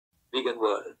vegan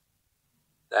world.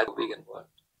 That vegan world.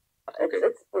 Okay.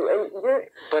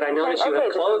 But I notice you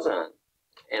have clothes on.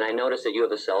 And I notice that you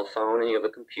have a cell phone and you have a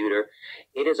computer.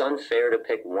 It is unfair to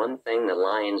pick one thing the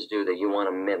lions do that you want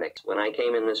to mimic. When I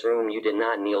came in this room, you did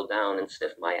not kneel down and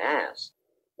sniff my ass.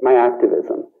 My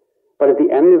activism. But at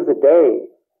the end of the day,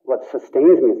 what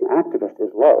sustains me as an activist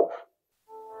is love.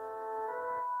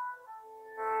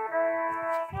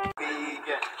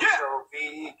 Vegan. Yeah. So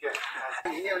vegan. I've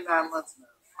been here 9 months now.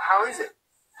 How is it?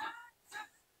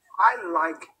 I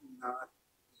like not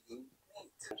eating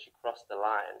meat. Once you cross the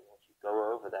line, once you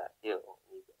go over that hill,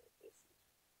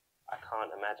 I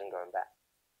can't imagine going back.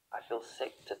 I feel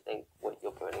sick to think what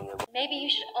you're putting in. Maybe you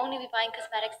should only be buying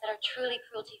cosmetics that are truly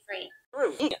cruelty-free.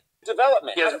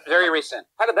 Development. Yes, very recent.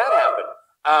 How did that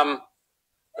happen?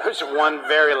 There's one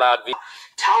very loud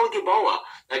Tal Gilboa.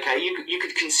 Okay, you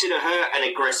could consider her an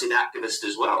aggressive activist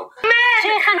as well.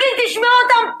 It's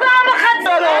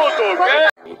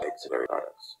very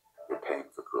honest. You're paying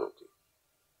for cruelty.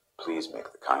 Please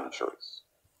make the kind choice.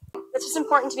 It's just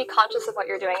important to be conscious of what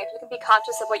you're doing. If you can be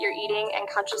conscious of what you're eating and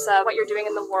conscious of what you're doing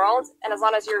in the world, and as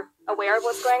long as you're aware of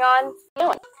what's going on,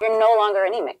 you're no longer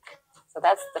anemic. So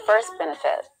that's the first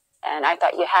benefit. And I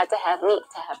thought you had to have meat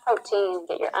to have protein,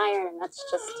 get your iron, and that's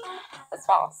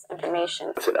false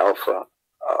information. As an alpha,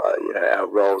 our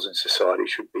roles in society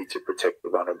should be to protect the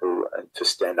vulnerable and to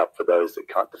stand up for those that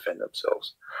can't defend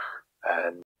themselves.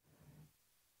 And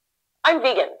I'm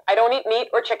vegan. I don't eat meat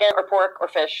or chicken or pork or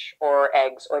fish or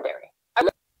eggs or dairy.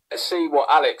 Let's see what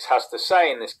Alex has to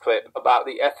say in this clip about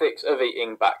the ethics of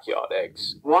eating backyard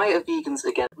eggs. Why are vegans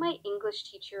against? My English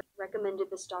teacher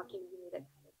recommended this documentary that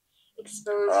kind of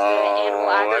exposed the animal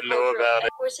agriculture. I know about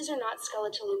it. Horses are not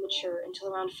skeletally mature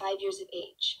until around 5 years of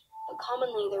age, but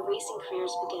commonly their racing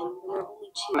careers begin when they're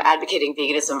only 2. I'm advocating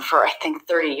veganism for, I think,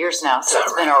 30 years now, so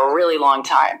it's been a really long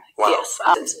time. Wow. Yes,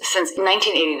 since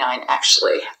 1989,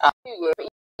 actually.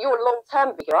 You're a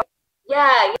long-term vegan, right?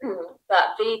 Yeah,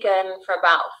 but vegan for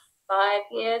about 5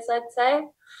 years, I'd say.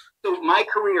 So my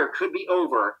career could be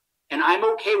over, and I'm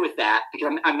okay with that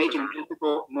because I'm making an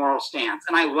ethical, moral stance,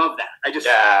 and I love that.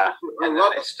 I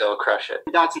love it. Still crush it.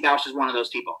 Dotsie Bausch is one of those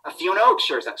people. Fiona Oakes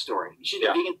shares that story. She's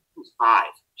been vegan since she was 5.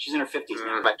 She's in her 50s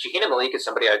now. But Jahina Malik is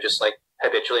somebody I just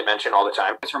habitually mention all the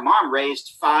time. Her mom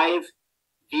raised 5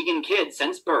 vegan kids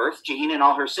since birth, Jahina and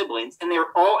all her siblings, and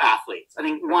they're all athletes. I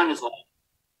think one is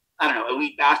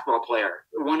elite basketball player.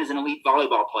 One is an elite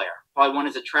volleyball player. Probably one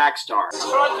is a track star.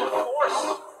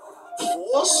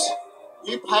 Force?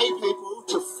 You pay people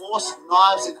to force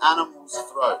knives in animals'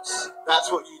 throats.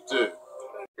 That's what you do.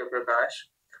 Prakash.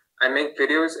 I make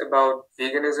videos about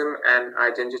veganism and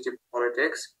identity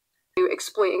politics. You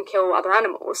exploit and kill other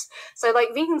animals. So,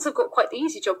 vegans have got quite the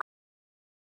easy job.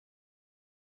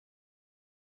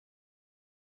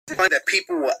 That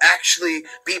people will actually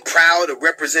be proud to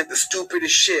represent the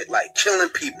stupidest shit, like killing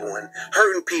people and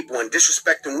hurting people and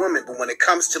disrespecting women. But when it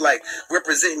comes to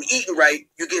representing eating right,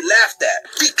 you get laughed at.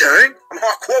 Gang, I'm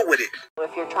hardcore with it.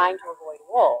 If you're trying to avoid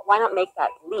wool, why not make that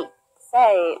leap?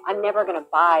 Say, I'm never going to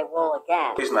buy wool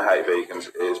again. The reason I hate vegans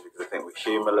is because they think we're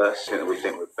humorless, we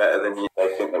think we're better than you.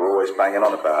 They think they're always banging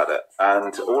on about it.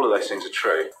 And all of those things are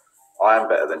true. I am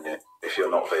better than you if you're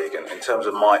not vegan. In terms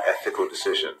of my ethical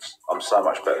decisions, I'm so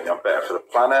much better than you. I'm better for the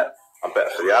planet. I'm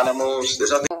better for the animals.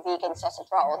 There's other vegan sausage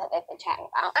roll that they've been chatting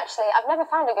about. Actually, I've never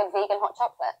found a good vegan hot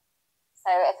chocolate.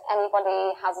 So if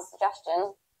anybody has a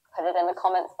suggestion, put it in the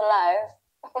comments below.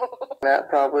 That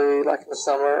probably in the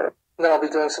summer. Then I'll be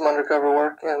doing some undercover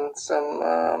work in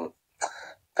some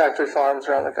factory farms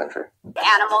around the country.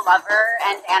 Animal lover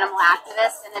and animal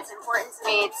activist, and it's important to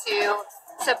me to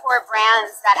support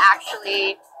brands that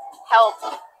actually help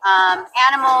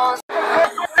animals.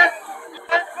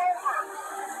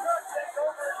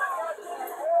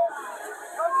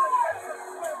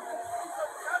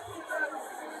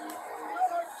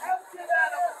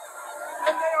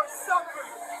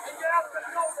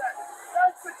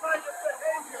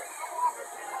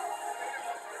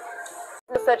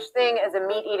 There's such thing as a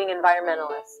meat-eating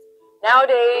environmentalist.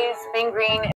 Nowadays, being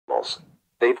green.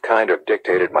 They've kind of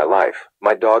dictated my life.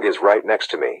 My dog is right next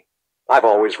to me. I've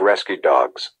always rescued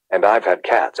dogs, and I've had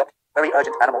cats. Very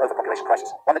urgent animal overpopulation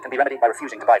crisis, one that can be remedied by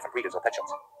refusing to buy from breeders or pet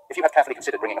shops. If you have carefully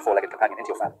considered bringing a 4-legged companion into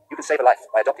your family, you can save a life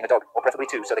by adopting a dog, or preferably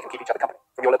 2, so they can keep each other company,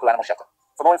 from your local animal shelter.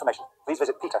 For more information, please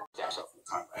visit Peter.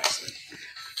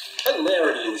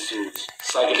 Hilarious huge.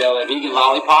 Psychedelic vegan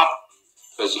lollipop,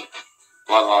 because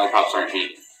a lot of lollipops aren't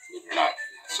vegan. You're not,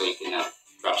 so you can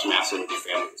drop some acid with your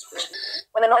family this Christmas.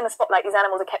 When they're not in the spotlight, these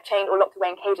animals are kept chained or locked away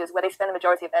in cages where they spend the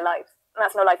majority of their lives. And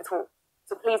that's no life at all.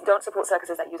 So please don't support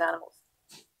circuses that use animals.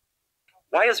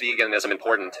 Why is veganism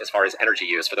important as far as energy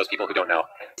use for those people who don't know?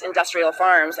 Industrial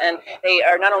farms, and they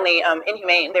are not only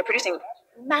inhumane, they're producing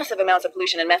massive amounts of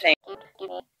pollution and methane.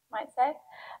 You might say.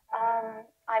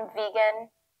 I'm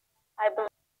vegan. I believe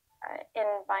in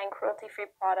buying cruelty-free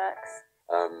products.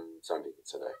 So I'm vegan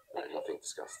today. Nothing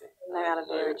disgusting. No aloe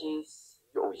vera juice.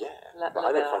 Oh yeah, but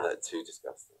I don't find that too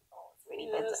disgusting.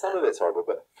 Some of it's horrible,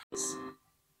 but...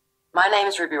 My name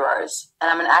is Ruby Rose, and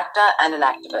I'm an actor and an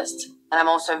activist, and I'm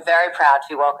also very proud to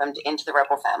be welcomed into the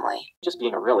Rebel family. Just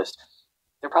being a realist,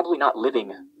 they're probably not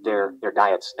living their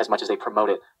diets as much as they promote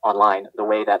it online, the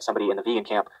way that somebody in the vegan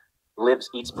camp lives,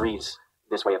 eats, breathes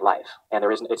this way of life. And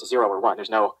it's a 0 or 1. There's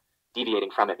no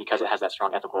deviating from it because it has that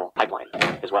strong ethical pipeline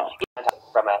as well.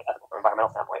 From an ethical or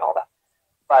environmental standpoint, all that.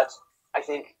 But I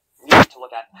think we need to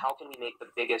look at how can we make the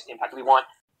biggest impact. We want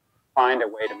find a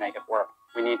way to make it work.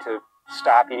 We need to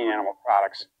stop eating animal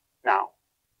products now.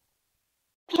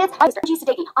 Kids,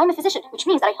 I'm a physician, which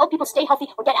means that I help people stay healthy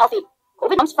or get healthy.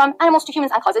 COVID comes from animals to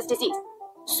humans and causes disease.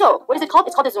 So, what is it called?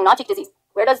 It's called a zoonotic disease.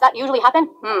 Where does that usually happen?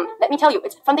 Let me tell you.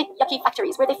 It's from the yucky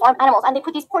factories where they farm animals and they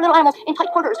put these poor little animals in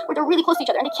tight quarters where they're really close to each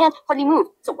other and they can't hardly move.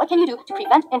 So what can you do to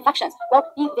prevent infections? Well,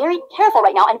 be very careful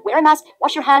right now and wear a mask,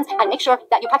 wash your hands, and make sure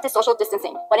that you practice social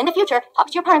distancing. But in the future, talk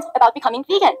to your parents about becoming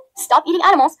vegan. Stop eating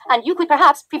animals and you could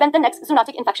perhaps prevent the next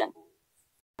zoonotic infection.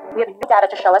 We have no data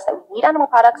to show us that we need animal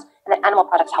products and that animal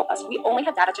products help us. We only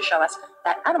have data to show us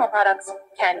that animal products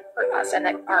can hurt us and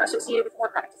that are associated with more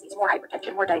chronic disease, more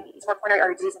hypertension, more diabetes, more coronary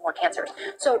artery disease, and more cancers.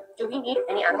 So do we need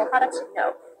any animal products?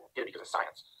 No. I did it because of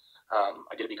science.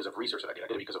 I did it because of research that I did. I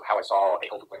did it because of how I saw a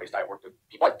whole plant-based diet work with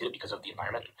people. I did it because of the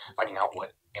environment, finding out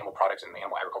what animal products and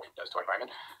animal agriculture does to our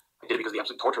environment. I did it because of the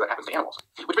absolute torture that happens to animals.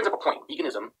 Which brings up a point.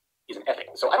 Veganism is an ethic.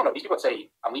 So I don't know. These people that say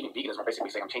I'm leaving veganism are basically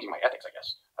saying I'm changing my ethics, I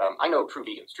guess. I know true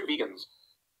vegans. True vegans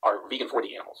are vegan for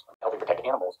the animals, helping protect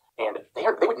animals, and they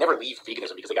would never leave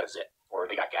veganism because they got a zit or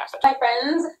they got gas. My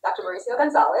friends, Dr. Mauricio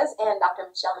Gonzalez and Dr.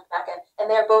 Michelle McMacken, and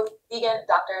they're both vegan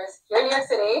doctors here in New York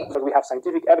City. But we have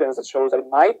scientific evidence that shows that it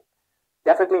might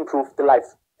definitely improve the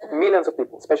life of millions of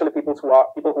people, especially people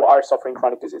who are suffering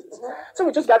chronic diseases. So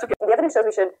we just got to get... The evidence shows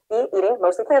we should be eating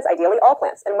mostly plants, ideally all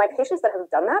plants. And my patients that have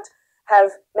done that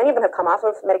many of them have come off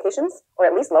of medications, or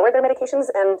at least lowered their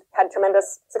medications, and had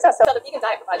tremendous success. So the vegan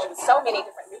diet provides you with so many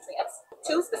different nutrients,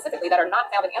 two specifically that are not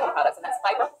found in animal products, and that's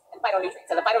fiber and phytonutrients.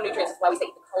 And the phytonutrients is why we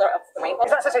say the color of the rainbow.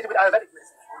 Is that associated with Ayurvedic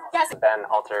medicine? Yes. Ben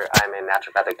Alter, I'm a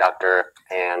naturopathic doctor,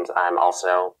 and I'm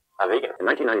also a vegan. In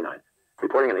 1999,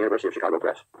 reporting in the University of Chicago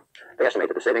Press, they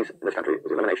estimate that the savings in this country with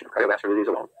the elimination of cardiovascular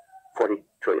disease alone, $40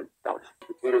 trillion.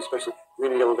 Potatoes, especially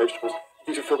green and yellow vegetables,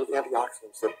 these are filled with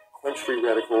antioxidants that quench free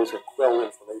radicals and quell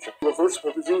inflammation.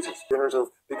 Reversible diseases. Dinners of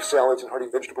big salads and hearty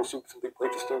vegetable soups and big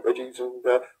plates of steamed veggies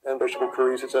and vegetable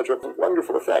curries, etc.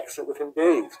 Wonderful effects. And within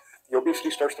days, the obesity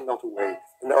starts to melt away,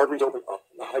 and the arteries open up,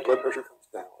 and the high blood pressure comes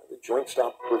down, and the joints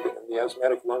stop hurting, and the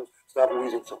asthmatic lungs stop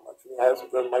wheezing so much,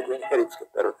 and the migraine headaches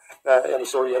get better, and the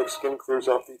psoriatic skin clears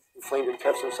up, the inflamed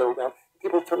intestines settle down.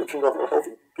 People turn into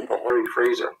healthy people. Larry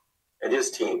Fraser and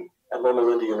his team at Loma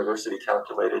Linda University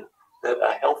calculated that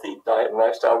a healthy diet and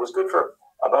lifestyle was good for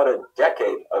about a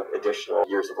decade of additional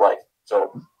years of life. So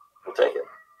we'll take it.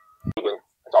 Vegan,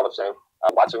 it's all the same.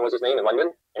 Watson was his name in London,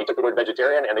 and he took the word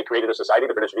vegetarian, and they created a society,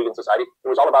 the British Vegan Society. It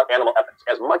was all about animal ethics.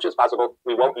 As much as possible,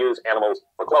 we won't use animals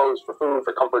for clothes, for food,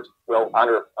 for comfort. We'll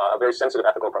honor a very sensitive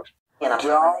ethical approach. Don't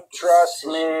trust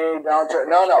me.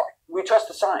 No. We trust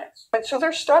the science. And so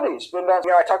there's studies. But,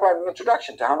 I talk about in the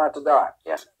introduction to How Not to Die.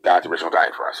 Yes. God's original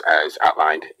diet for us, as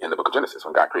outlined in the book of Genesis,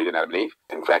 when God created Adam and Eve.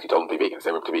 In fact, he told them to be vegans.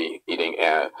 They were to be eating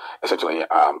essentially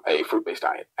a fruit-based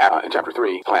diet. In chapter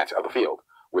 3, plants of the field,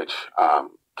 which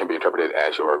can be interpreted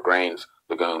as your grains,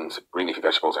 legumes, green leafy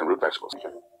vegetables, and root vegetables.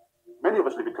 Many of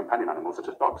us live with companion animals such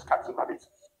as dogs, cats, and rabbits.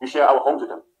 We share our homes with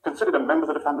them, consider them members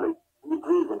of the family, and we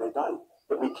grieve when they die.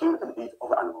 But we kill and eat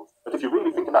other animals. But if you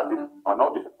really think about it, are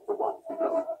not different from the ones we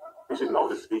love. This is an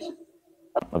older species.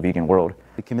 A vegan world.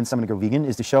 To convince someone to go vegan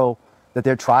is to show that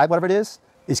their tribe, whatever it is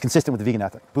consistent with the vegan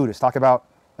ethic. Buddhists talk about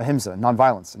ahimsa,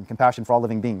 nonviolence, and compassion for all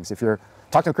living beings. If you're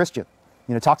talking to a Christian,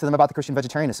 talk to them about the Christian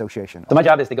Vegetarian Association. So my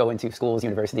job is to go into schools,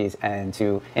 universities, and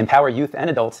to empower youth and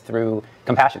adults through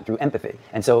compassion, through empathy.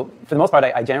 And so, for the most part,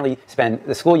 I generally spend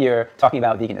the school year talking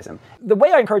about veganism. The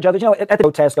way I encourage others, at the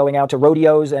protests, going out to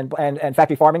rodeos and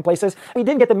factory farming places, we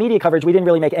didn't get the media coverage. We didn't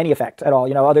really make any effect at all,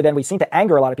 other than we seemed to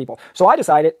anger a lot of people. So I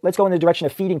decided, let's go in the direction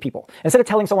of feeding people. Instead of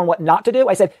telling someone what not to do,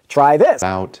 I said, try this.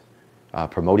 About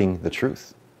promoting the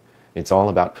truth. It's all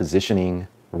about positioning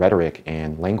rhetoric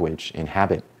and language and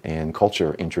habit and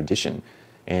culture and tradition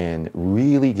and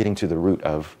really getting to the root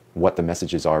of what the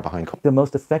messages are behind culture. The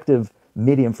most effective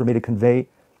medium for me to convey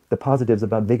the positives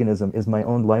about veganism is my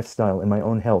own lifestyle and my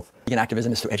own health. Vegan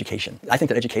activism is through education. I think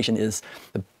that education is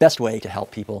the best way to help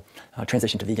people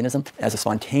transition to veganism as a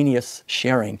spontaneous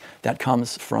sharing that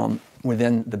comes from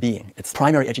within the being. Its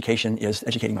primary education is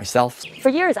educating myself. For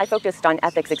years, I focused on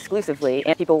ethics exclusively,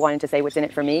 and people wanted to say what's in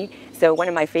it for me. So one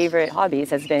of my favorite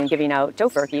hobbies has been giving out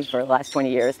tofurkey for the last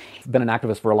 20 years. I've been an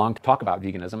activist for a long time. Talk about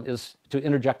veganism is to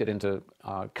interject it into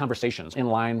conversations in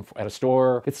line at a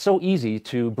store. It's so easy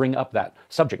to bring up that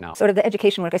subject now. Sort of the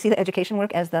education work. I see the education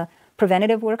work as the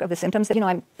preventative work of the symptoms. You know,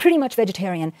 I'm pretty much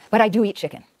vegetarian, but I do eat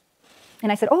chicken.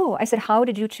 And I said, how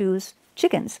did you choose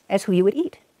chickens as who you would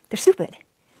eat? They're stupid.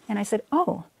 And I said,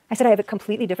 I have a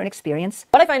completely different experience.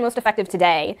 What I find most effective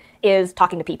today is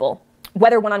talking to people,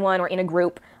 whether one-on-one or in a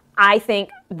group. I think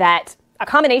that a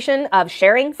combination of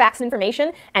sharing facts and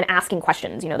information and asking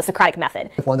questions, the Socratic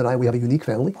method. Juan and I, we have a unique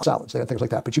family, salads, they had things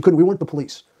like that, but we weren't the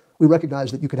police. We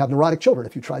recognized that you could have neurotic children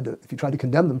if you tried to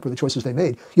condemn them for the choices they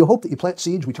made. You hope that you plant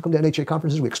seeds. We took them to NHA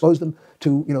conferences. We exposed them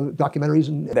to documentaries.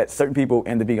 And that certain people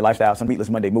in the vegan lifestyle, some Meatless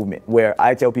Monday movement, where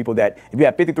I tell people that if you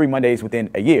have 53 Mondays within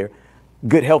a year,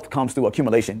 good health comes through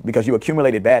accumulation because you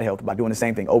accumulated bad health by doing the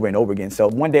same thing over and over again. So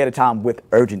one day at a time with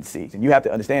urgency. And you have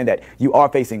to understand that you are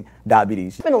facing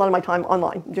diabetes. I spend a lot of my time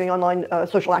online, doing online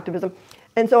social activism.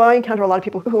 And so I encounter a lot of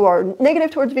people who are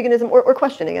negative towards veganism or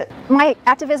questioning it. My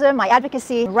activism, my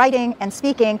advocacy, writing and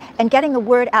speaking, and getting the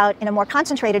word out in a more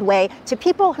concentrated way to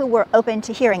people who were open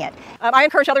to hearing it. I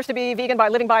encourage others to be vegan by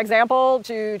living by example,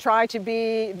 to try to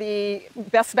be the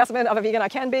best specimen of a vegan I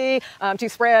can be, to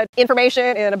spread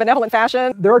information in a benevolent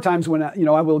fashion. There are times when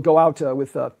I will go out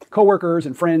with coworkers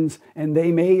and friends, and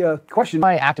they may question.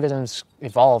 My activism's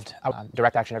evolved.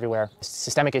 Direct action everywhere.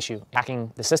 Systemic issue,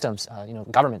 hacking the systems,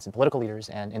 governments and political leaders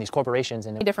and these corporations.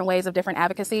 And different ways of different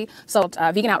advocacy. So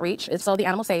vegan outreach is the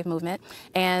Animal Save movement.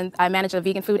 And I manage a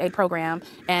vegan food aid program.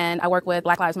 And I work with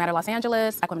Black Lives Matter Los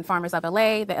Angeles, Black Women Farmers of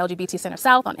LA, the LGBT Center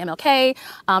South on MLK,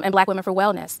 and Black Women for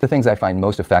Wellness. The things I find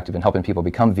most effective in helping people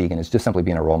become vegan is just simply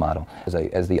being a role model.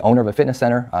 As the owner of a fitness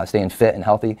center, staying fit and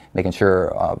healthy, making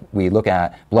sure we look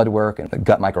at blood work and the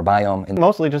gut microbiome. And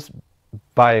mostly just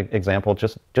by example,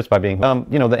 just by being,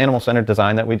 the animal-centered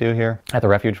design that we do here at the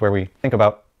refuge, where we think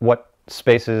about what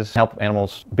spaces help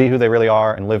animals be who they really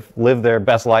are and live their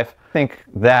best life. I think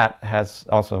that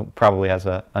probably has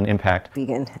an impact.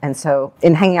 Vegan, and so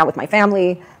in hanging out with my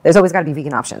family, there's always got to be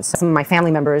vegan options. Some of my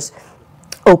family members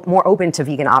more open to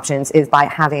vegan options is by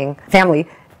having family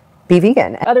be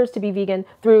vegan. Others to be vegan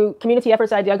through community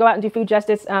efforts. I go out and do food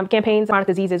justice campaigns on chronic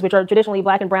diseases, which are traditionally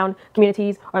Black and brown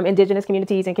communities, indigenous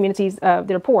communities, and communities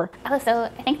that are poor. So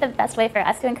I think the best way for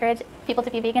us to encourage people to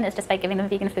be vegan is just by giving them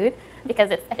vegan food,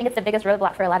 because I think it's the biggest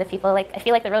roadblock for a lot of people. I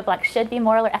feel like the roadblock should be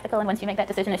moral or ethical, and once you make that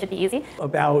decision, it should be easy.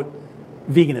 About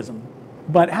veganism,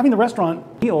 but having the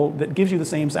restaurant meal that gives you the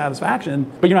same satisfaction,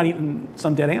 but you're not eating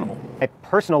some dead animal. My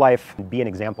personal life, be an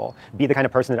example, be the kind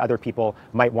of person that other people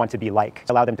might want to be like.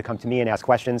 Allow them to come to me and ask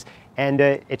questions, and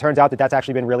it turns out that that's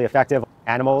actually been really effective.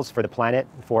 Animals, for the planet,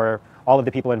 for all of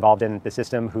the people involved in the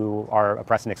system who are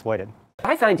oppressed and exploited. What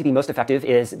I find to be most effective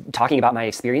is talking about my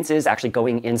experiences actually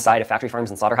going inside of factory farms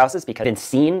and slaughterhouses, because it's been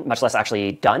seen, much less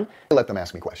actually done. I let them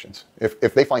ask me questions.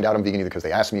 If they find out I'm vegan either because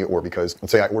they ask me or because,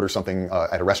 let's say I order something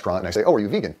at a restaurant and I say, oh, are you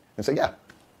vegan? And say, yeah.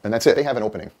 And that's it. They have an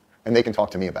opening and they can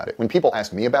talk to me about it. When people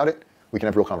ask me about it, we can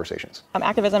have real conversations.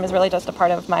 Activism is really just a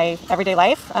part of my everyday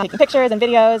life. Taking pictures and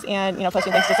videos and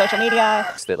posting things to social media.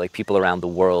 That people around the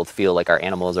world feel like our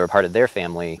animals are a part of their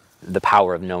family. The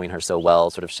power of knowing her so well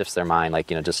sort of shifts their mind. I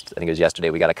think it was yesterday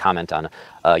we got a comment on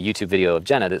a YouTube video of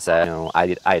Jenna that said,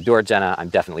 I adore Jenna, I'm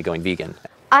definitely going vegan.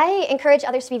 I encourage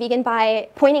others to be vegan by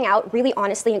pointing out really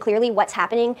honestly and clearly what's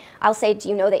happening. I'll say, do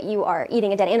you know that you are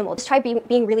eating a dead animal? Just try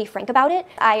being really frank about it.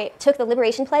 I took the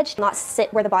Liberation Pledge, not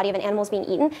sit where the body of an animal is being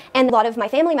eaten. And a lot of my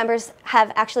family members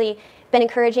have actually been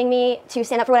encouraging me to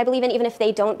stand up for what I believe in, even if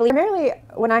they don't believe. Primarily,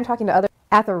 when I'm talking to others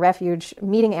at the refuge,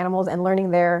 meeting animals and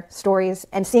learning their stories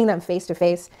and seeing them face to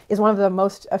face is one of the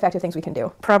most effective things we can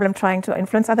do. Problem trying to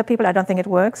influence other people, I don't think it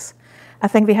works. I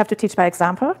think we have to teach by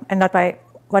example and not by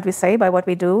what we say, by what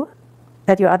we do.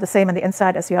 That you are the same on the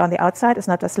inside as you are on the outside is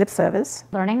not just lip service.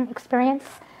 Learning experience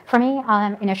for me,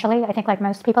 initially, I think like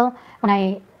most people, when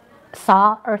I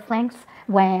saw Earthlings,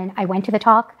 when I went to the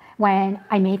talk, when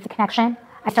I made the connection,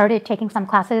 I started taking some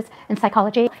classes in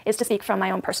psychology. Is to speak from my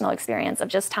own personal experience of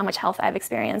just how much health I've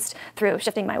experienced through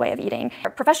shifting my way of eating.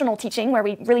 Professional teaching, where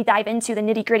we really dive into the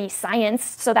nitty-gritty science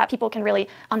so that people can really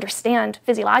understand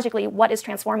physiologically what is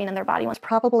transforming in their body.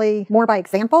 Probably more by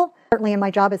example. Certainly in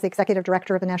my job as the executive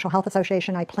director of the National Health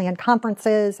Association, I plan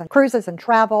conferences and cruises and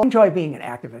travel. I enjoy being an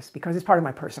activist because it's part of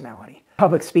my personality.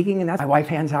 Public speaking, and that's my wife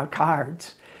hands out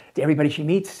cards. to everybody she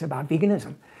meets about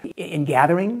veganism in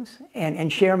gatherings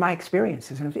and share my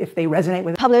experiences. And if they resonate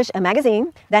with it. Publish a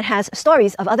magazine that has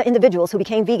stories of other individuals who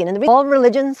became vegan in all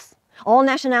religions, all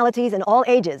nationalities, and all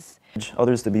ages.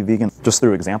 Others to be vegan just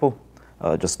through example,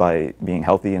 just by being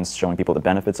healthy and showing people the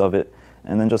benefits of it,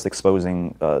 and then just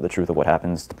exposing the truth of what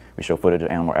happens. We show footage of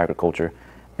animal agriculture,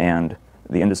 and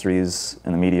the industries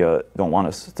and the media don't want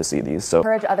us to see these. So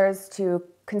encourage others to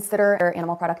consider their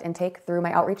animal product intake through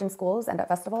my outreach in schools and at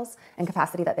festivals and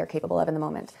capacity that they're capable of in the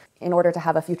moment in order to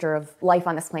have a future of life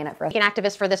on this planet for us. Being an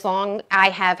activist for this long, I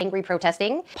have angry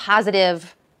protesting.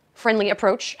 Positive, friendly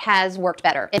approach has worked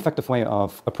better. An effective way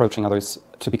of approaching others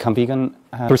to become vegan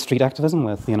through street activism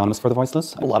with the Anonymous for the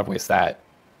Voiceless. A lot of ways that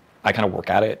I kind of work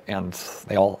at it, and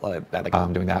they all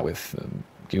I'm doing that with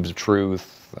Cubes of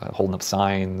Truth, holding up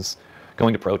signs,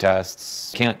 going to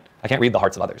protests. I can't read the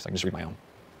hearts of others. I can just read my own.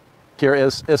 Here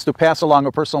is to pass along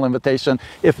a personal invitation.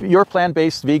 If you're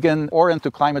plant-based, vegan, or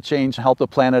into climate change, help the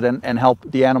planet and help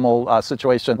the animal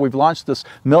situation, we've launched this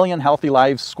Million Healthy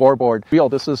Lives scoreboard.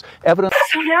 This is evidence.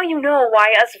 So now you know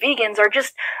why us vegans are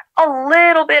just a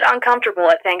little bit uncomfortable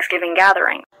at Thanksgiving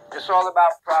gatherings. It's all about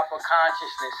proper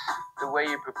consciousness, the way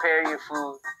you prepare your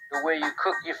food, the way you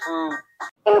cook your food.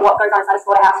 In what goes on inside a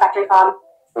slaughterhouse, factory farm.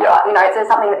 Yeah. You know, it's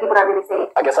something that people don't really see.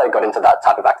 I guess I got into that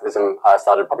type of activism. I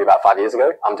started probably about 5 years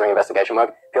ago. I'm doing investigation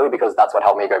work purely because that's what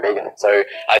helped me go vegan. So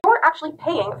You're actually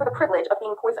paying for the privilege of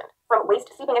being poisoned. From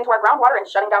waste seeping into our groundwater and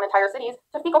shutting down entire cities,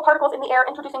 to fecal particles in the air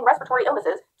introducing respiratory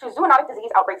illnesses, to zoonotic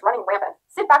disease outbreaks running rampant.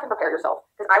 Sit back and prepare yourself,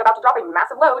 because I'm about to drop a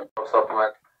massive load.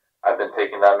 Supplement. I've been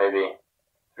taking that maybe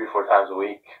 3-4 times a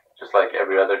week, just like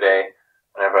every other day.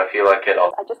 Whenever I feel like it,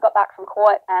 I just got back from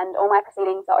court and all my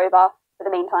proceedings are over for the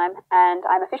meantime, and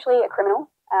I'm officially a criminal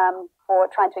for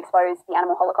trying to expose the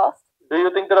animal holocaust. Do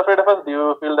you think they're afraid of us? Do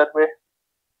you feel that way?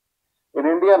 In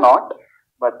India, not,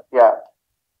 but yeah,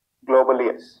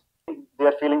 globally, yes. They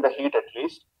are feeling the heat at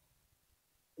least.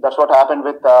 That's what happened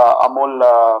with Amul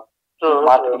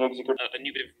marketing executive. A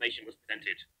new bit of information was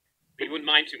presented. But you wouldn't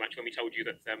mind too much when we told you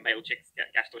that male chicks get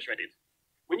gassed or shredded.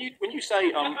 When you say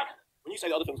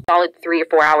the other things, Solid 3 or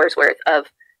 4 hours worth of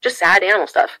just sad animal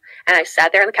stuff, and I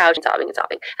sat there on the couch and sobbing, and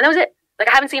that was it. Like,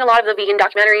 I haven't seen a lot of the vegan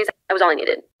documentaries. That was all I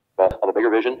needed. of a bigger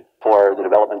vision for the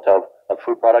development of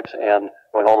food products and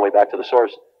going all the way back to the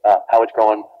source, how it's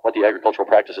grown, what the agricultural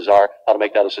practices are, how to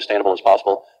make that as sustainable as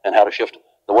possible, and how to shift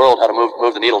the world, how to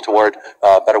move the needle toward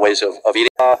better ways of eating.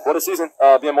 For the season,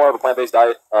 being more of a plant-based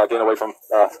diet, getting away from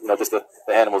just the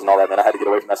animals and all that, man, I had to get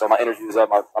away from that. So my energy was up,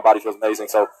 my body feels amazing.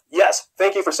 So yes,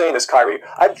 thank you for saying this, Kyrie.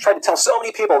 I've tried to tell so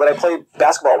many people that I played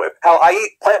basketball with how I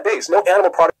eat plant-based, no animal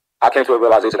product. I came to a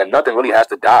realization that nothing really has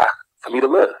to die for me to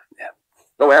live. Yeah.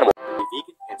 No animal. A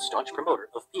vegan and staunch promoter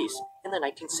of peace in the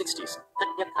 1960s,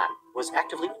 Japan was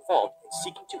actively involved in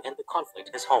seeking to end the conflict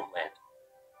as homeland.